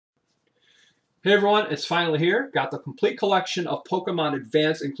Hey everyone, it's finally here. Got the complete collection of Pokemon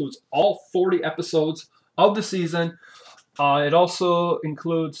Advanced. Includes all 40 episodes of the season. It also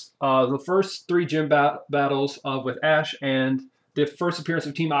includes the first three gym battles with Ash and the first appearance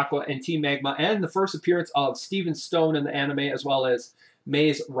of Team Aqua and Team Magma, and the first appearance of Steven Stone in the anime, as well as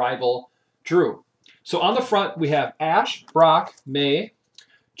May's rival, Drew. So on the front, we have Ash, Brock, May,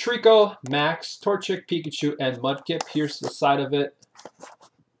 Trico, Max, Torchic, Pikachu, and Mudkip. Here's the side of it.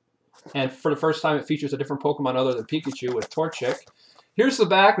 And for the first time, it features a different Pokemon other than Pikachu with Torchic. Here's the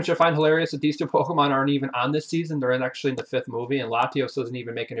back, which I find hilarious that these two Pokemon aren't even on this season. They're actually in the 5th movie, and Latios doesn't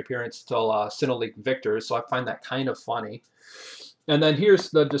even make an appearance till Sinnoh League Victors, so I find that kind of funny. And then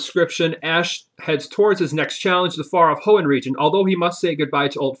here's the description. Ash heads towards his next challenge, the far-off Hoenn region. Although he must say goodbye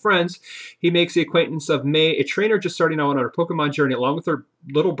to old friends, he makes the acquaintance of May, a trainer just starting out on her Pokemon journey, along with her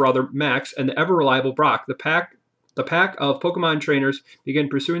little brother, Max, and the ever-reliable Brock. The pack of Pokemon trainers begin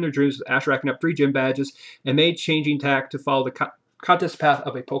pursuing their dreams with Ash racking up 3 gym badges and May changing tack to follow the contest path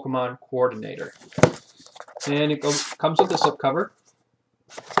of a Pokemon coordinator. And it comes with this slipcover.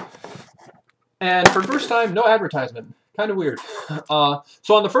 And for the first time, no advertisement. Kind of weird. So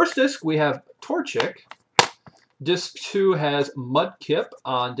on the first disc, we have Torchic. Disc 2 has Mudkip.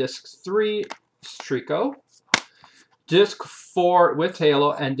 On disc 3, Trico. Disc 4 with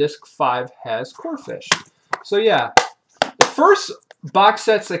Halo. And disc 5 has Corphish. So yeah, the first box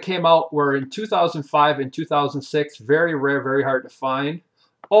sets that came out were in 2005 and 2006. Very rare, very hard to find.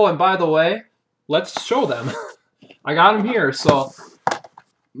 Oh, and by the way, let's show them. I got them here, so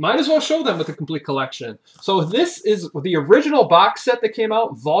might as well show them with the complete collection. So this is the original box set that came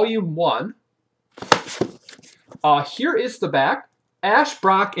out, Volume 1. Here is the back. Ash,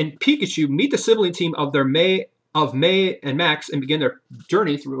 Brock, and Pikachu meet the sibling team of May and Max and begin their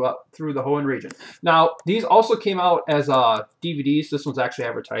journey through the Hoenn region. Now, these also came out as DVDs. This one's actually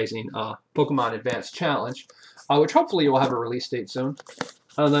advertising Pokemon Advanced Challenge, which hopefully will have a release date soon.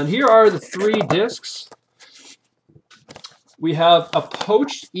 And then here are the 3 discs. We have a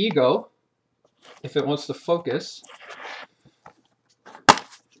poached Ego, if it wants to focus.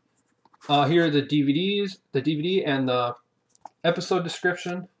 Here are the DVDs, the DVD and the episode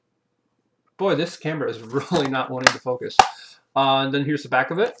description. Boy, this camera is really not wanting to focus. And then here's the back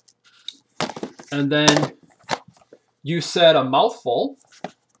of it. And then you said a mouthful.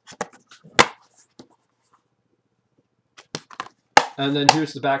 And then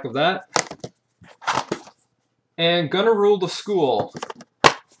here's the back of that. And Gonna Rule the School.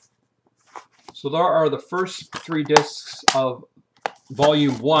 So there are the first 3 discs of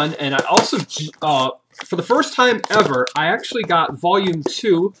Volume 1. And I also, for the first time ever, I actually got Volume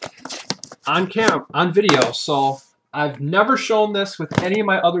 2 on video, so I've never shown this with any of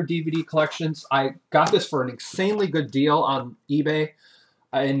my other DVD collections. I got this for an insanely good deal on eBay,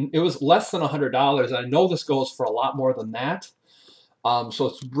 and it was less than $100. I know this goes for a lot more than that. So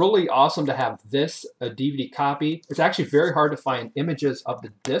it's really awesome to have this, a DVD copy. It's actually very hard to find images of the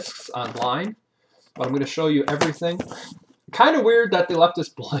discs online, but I'm going to show you everything. Kind of weird that they left this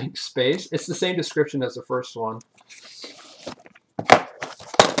blank space. It's the same description as the first one.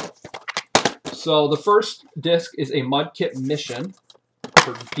 So the first disc is a Mudkip mission,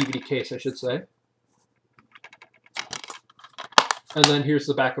 or DVD case, I should say. And then here's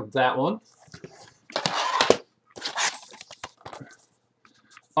the back of that one.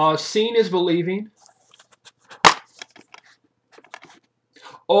 Seeing is believing.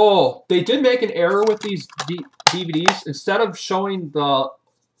 Oh, they did make an error with these DVDs. Instead of showing the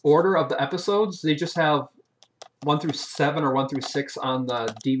order of the episodes, they just have 1 through 7 or 1 through 6 on the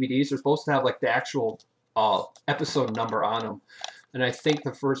DVDs. They're supposed to have like the actual episode number on them, and I think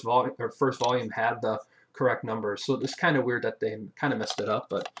the first volume had the correct number. So it's kind of weird that they kind of messed it up,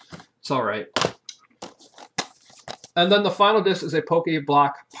 but it's all right. And then the final disc is a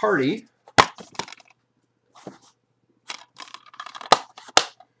Pokéblock Party.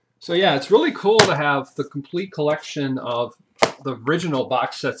 So yeah, it's really cool to have the complete collection of the original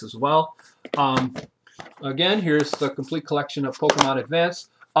box sets as well. Again, here's the complete collection of Pokemon Advanced.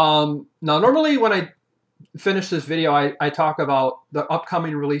 Now, normally when I finish this video, I talk about the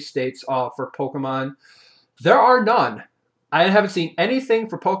upcoming release dates for Pokemon. There are none. I haven't seen anything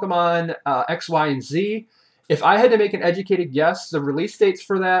for Pokemon X, Y, and Z. If I had to make an educated guess, the release dates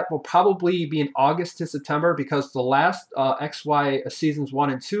for that will probably be in August to September, because the last XY Seasons 1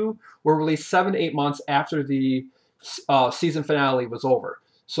 and 2 were released 7 to 8 months after the season finale was over.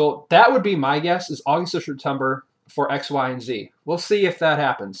 So that would be my guess, is August or September for X, Y, and Z. We'll see if that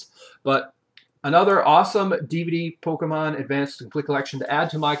happens. But another awesome DVD Pokemon Advanced Complete Collection to add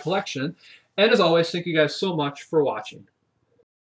to my collection. And as always, thank you guys so much for watching.